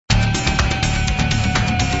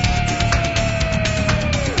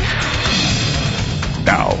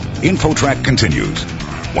InfoTrack continues.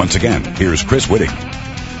 Once again, here's Chris Whitting.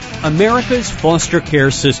 America's foster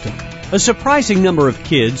care system. A surprising number of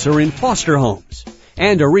kids are in foster homes.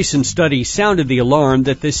 And a recent study sounded the alarm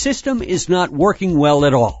that the system is not working well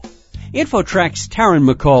at all. InfoTrack's Taryn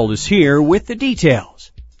McCall is here with the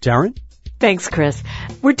details. Taryn? Thanks, Chris.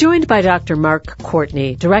 We're joined by Dr. Mark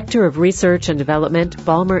Courtney, Director of Research and Development,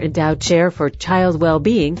 Ballmer Endowed Chair for Child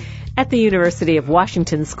Well-Being at the University of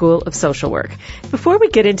Washington School of Social Work. Before we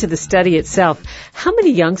get into the study itself, how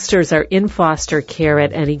many youngsters are in foster care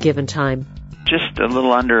at any given time? Just a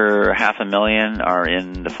little under 500,000 are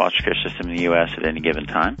in the foster care system in the U.S. at any given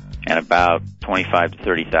time, and about 25,000 to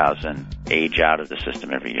 30,000 age out of the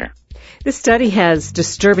system every year. This study has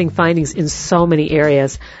disturbing findings in so many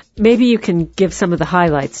areas. Maybe you can give some of the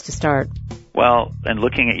highlights to start. Well, in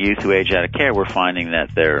looking at youth who age out of care, we're finding that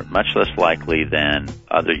they're much less likely than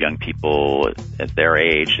other young people at their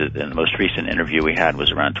age. In the most recent interview we had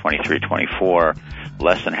was around 23, 24.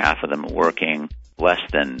 Less than half of them are working. Less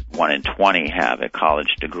than 1 in 20 have a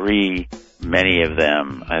college degree. Many of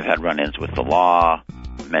them have had run-ins with the law.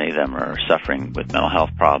 Many of them are suffering with mental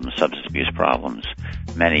health problems, substance abuse problems.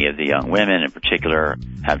 Many of the young women in particular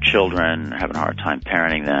have children, are having a hard time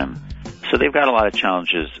parenting them. So they've got a lot of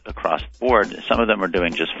challenges across the board. Some of them are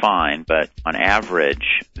doing just fine, but on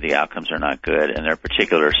average, the outcomes are not good, and there are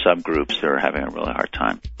particular subgroups that are having a really hard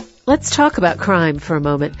time. Let's talk about crime for a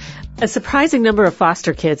moment. A surprising number of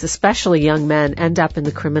foster kids, especially young men, end up in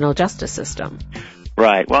the criminal justice system.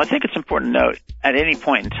 Right. Well, I think it's important to note, at any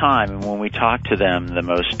point in time, and when we talked to them the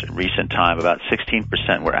most recent time, about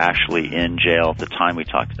 16% were actually in jail at the time we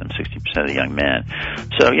talked to them, 16% of the young men.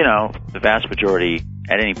 So, the vast majority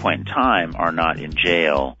at any point in time are not in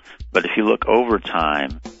jail. But if you look over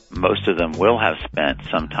time, most of them will have spent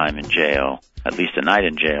some time in jail, at least a night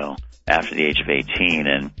in jail, after the age of 18.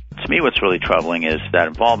 And to me, what's really troubling is that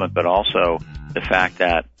involvement, but also the fact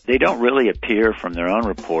that they don't really appear from their own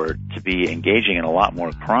report to be engaging in a lot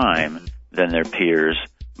more crime than their peers.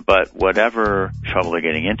 But whatever trouble they're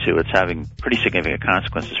getting into, it's having pretty significant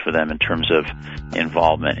consequences for them in terms of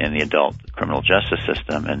involvement in the adult criminal justice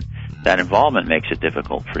system. And that involvement makes it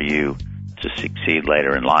difficult for you to succeed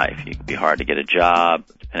later in life. It can be hard to get a job.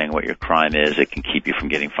 Depending on what your crime is, it can keep you from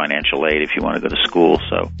getting financial aid if you want to go to school.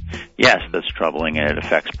 So, yes, that's troubling, and it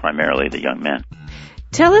affects primarily the young men.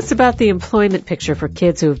 Tell us about the employment picture for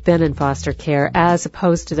kids who have been in foster care as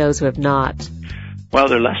opposed to those who have not. Well,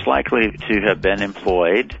 they're less likely to have been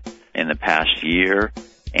employed in the past year,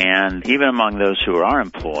 and even among those who are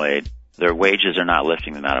employed, their wages are not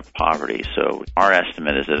lifting them out of poverty. So our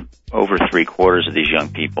estimate is that over 3/4 of these young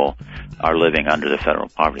people are living under the federal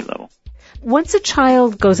poverty level. Once a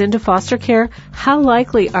child goes into foster care, how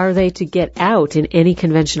likely are they to get out in any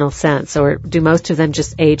conventional sense, or do most of them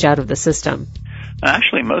just age out of the system?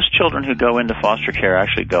 Actually, most children who go into foster care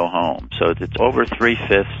actually go home. So it's over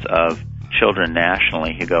 3/5 of children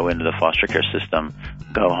nationally who go into the foster care system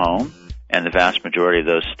go home, and the vast majority of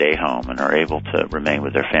those stay home and are able to remain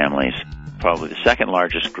with their families. Probably the second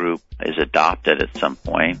largest group is adopted at some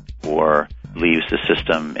point or leaves the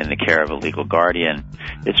system in the care of a legal guardian.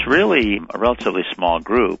 It's really a relatively small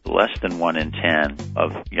group, less than 1 in 10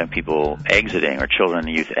 of young people exiting, or children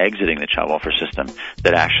and youth exiting the child welfare system,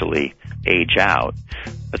 that actually age out.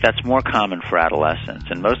 But that's more common for adolescents,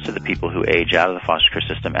 and most of the people who age out of the foster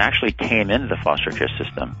care system actually came into the foster care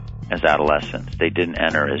system as adolescents. They didn't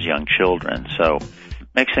enter as young children, so it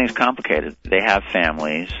makes things complicated. They have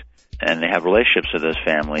families, and they have relationships with those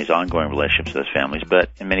families, ongoing relationships with those families, but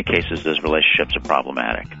in many cases those relationships are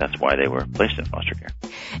problematic. That's why they were placed in foster care.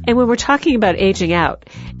 And when we're talking about aging out,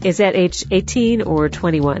 is that age 18 or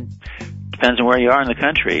 21? Depends on where you are in the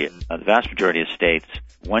country. The vast majority of states,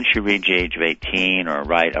 once you reach the age of 18 or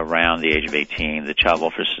right around the age of 18, the child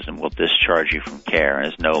welfare system will discharge you from care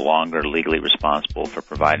and is no longer legally responsible for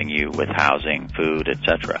providing you with housing, food,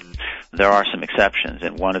 etc. There are some exceptions.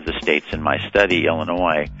 In one of the states in my study,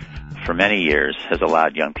 Illinois, for many years has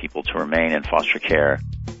allowed young people to remain in foster care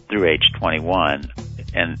through age 21.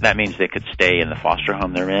 And that means they could stay in the foster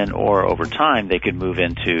home they're in, or over time they could move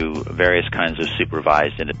into various kinds of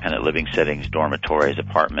supervised independent living settings, dormitories,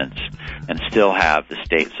 apartments, and still have the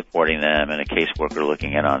state supporting them and a caseworker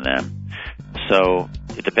looking in on them. So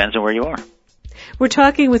it depends on where you are. We're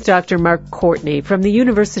talking with Dr. Mark Courtney from the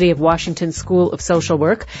University of Washington School of Social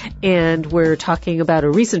Work, and we're talking about a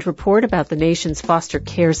recent report about the nation's foster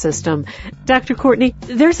care system. Dr. Courtney,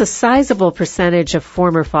 there's a sizable percentage of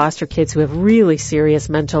former foster kids who have really serious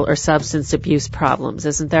mental or substance abuse problems,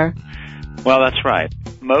 isn't there? Well, that's right.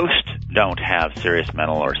 Most don't have serious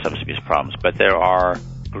mental or substance abuse problems, but there are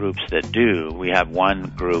groups that do. We have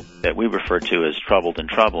one group that we refer to as troubled and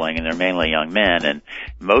troubling, and they're mainly young men, and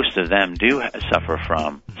most of them do suffer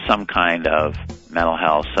from some kind of mental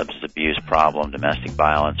health, substance abuse problem, domestic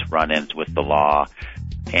violence, run-ins with the law,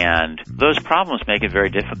 and those problems make it very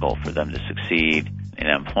difficult for them to succeed in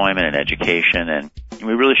employment and education, and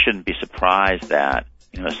we really shouldn't be surprised that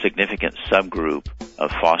a significant subgroup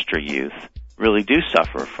of foster youth really do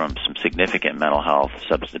suffer from some significant mental health,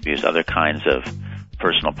 substance abuse, other kinds of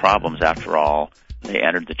personal problems. After all, they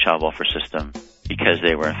entered the child welfare system because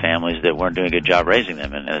they were in families that weren't doing a good job raising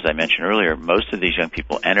them. And as I mentioned earlier, most of these young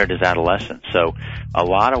people entered as adolescents. So a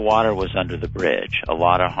lot of water was under the bridge. A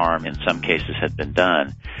lot of harm in some cases had been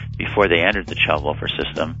done before they entered the child welfare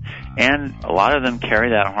system. And a lot of them carry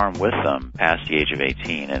that harm with them past the age of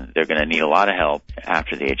 18, and they're going to need a lot of help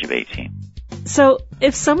after the age of 18. So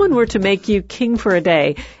if someone were to make you king for a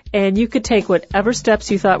day and you could take whatever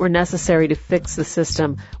steps you thought were necessary to fix the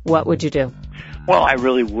system, what would you do? Well, I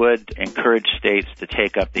really would encourage states to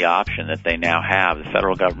take up the option that they now have. The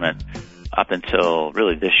federal government, up until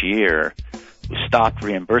really this year, stopped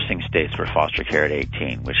reimbursing states for foster care at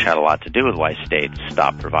 18, which had a lot to do with why states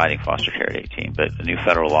stopped providing foster care at 18. But the new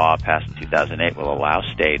federal law passed in 2008 will allow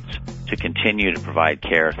states to continue to provide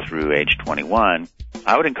care through age 21.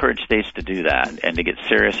 I would encourage states to do that and to get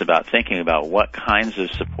serious about thinking about what kinds of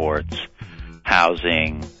supports,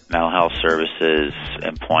 housing, mental health services,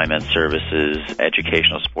 employment services,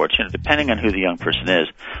 educational supports, depending on who the young person is,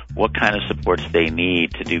 what kind of supports they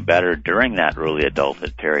need to do better during that early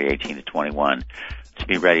adulthood period, 18 to 21, to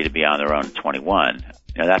be ready to be on their own at 21.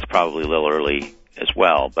 That's probably a little early as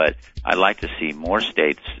well, but I'd like to see more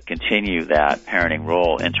states continue that parenting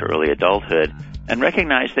role into early adulthood and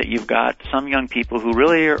recognize that you've got some young people who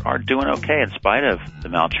really are doing okay in spite of the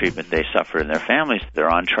maltreatment they suffered in their families. They're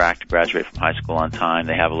on track to graduate from high school on time.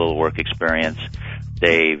 They have a little work experience.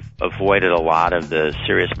 They've avoided a lot of the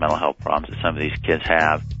serious mental health problems that some of these kids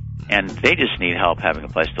have, and they just need help having a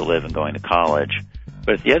place to live and going to college.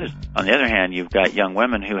 But on the other hand, you've got young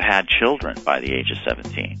women who had children by the age of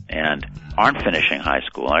 17 and aren't finishing high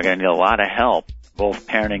school and are going to need a lot of help, both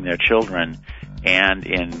parenting their children and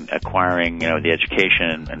in acquiring, the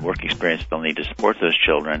education and work experience they'll need to support those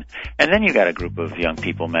children. And then you've got a group of young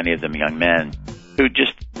people, many of them young men, who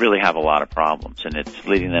just really have a lot of problems, and it's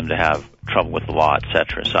leading them to have trouble with the law,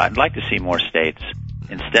 etc. So I'd like to see more states,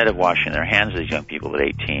 instead of washing their hands of these young people at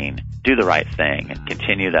 18, do the right thing and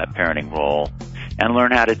continue that parenting role and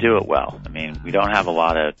learn how to do it well. I mean, we don't have a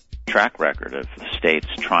lot of track record of states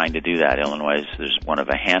trying to do that. Illinois is one of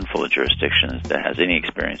a handful of jurisdictions that has any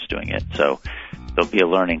experience doing it. So there'll be a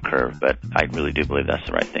learning curve, but I really do believe that's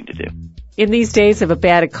the right thing to do. In these days of a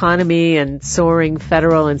bad economy and soaring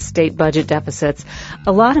federal and state budget deficits,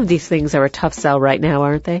 a lot of these things are a tough sell right now,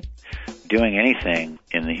 aren't they? Doing anything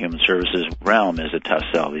in the human services realm is a tough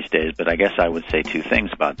sell these days, but I guess I would say two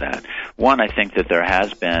things about that. One, I think that there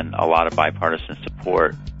has been a lot of bipartisan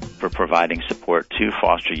support for providing support to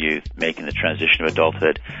foster youth making the transition to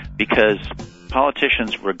adulthood, because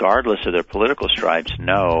politicians, regardless of their political stripes,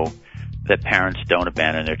 know that parents don't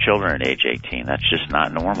abandon their children at age 18. That's just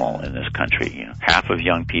not normal in this country. Half of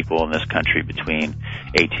young people in this country between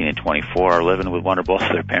 18 and 24 are living with one or both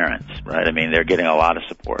of their parents, right? I mean, they're getting a lot of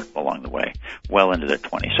support along the way, well into their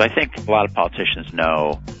 20s. So I think a lot of politicians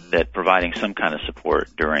know that providing some kind of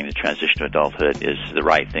support during the transition to adulthood is the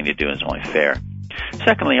right thing to do and is only fair.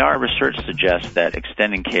 Secondly, our research suggests that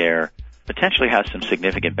extending care potentially has some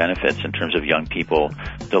significant benefits in terms of young people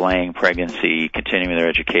delaying pregnancy, continuing their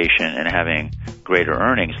education, and having greater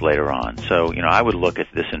earnings later on. So, I would look at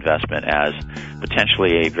this investment as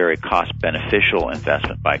potentially a very cost-beneficial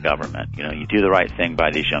investment by government. You do the right thing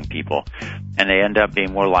by these young people, and they end up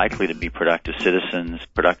being more likely to be productive citizens,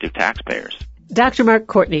 productive taxpayers. Dr. Mark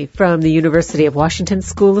Courtney from the University of Washington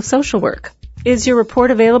School of Social Work. Is your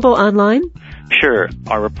report available online? Sure.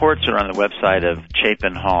 Our reports are on the website of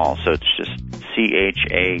Chapin Hall, so it's just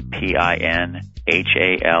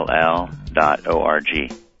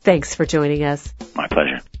ChapinHall.org. Thanks for joining us. My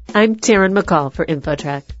pleasure. I'm Taryn McCall for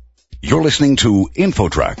InfoTrack. You're listening to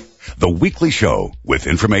InfoTrack, the weekly show with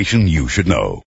information you should know.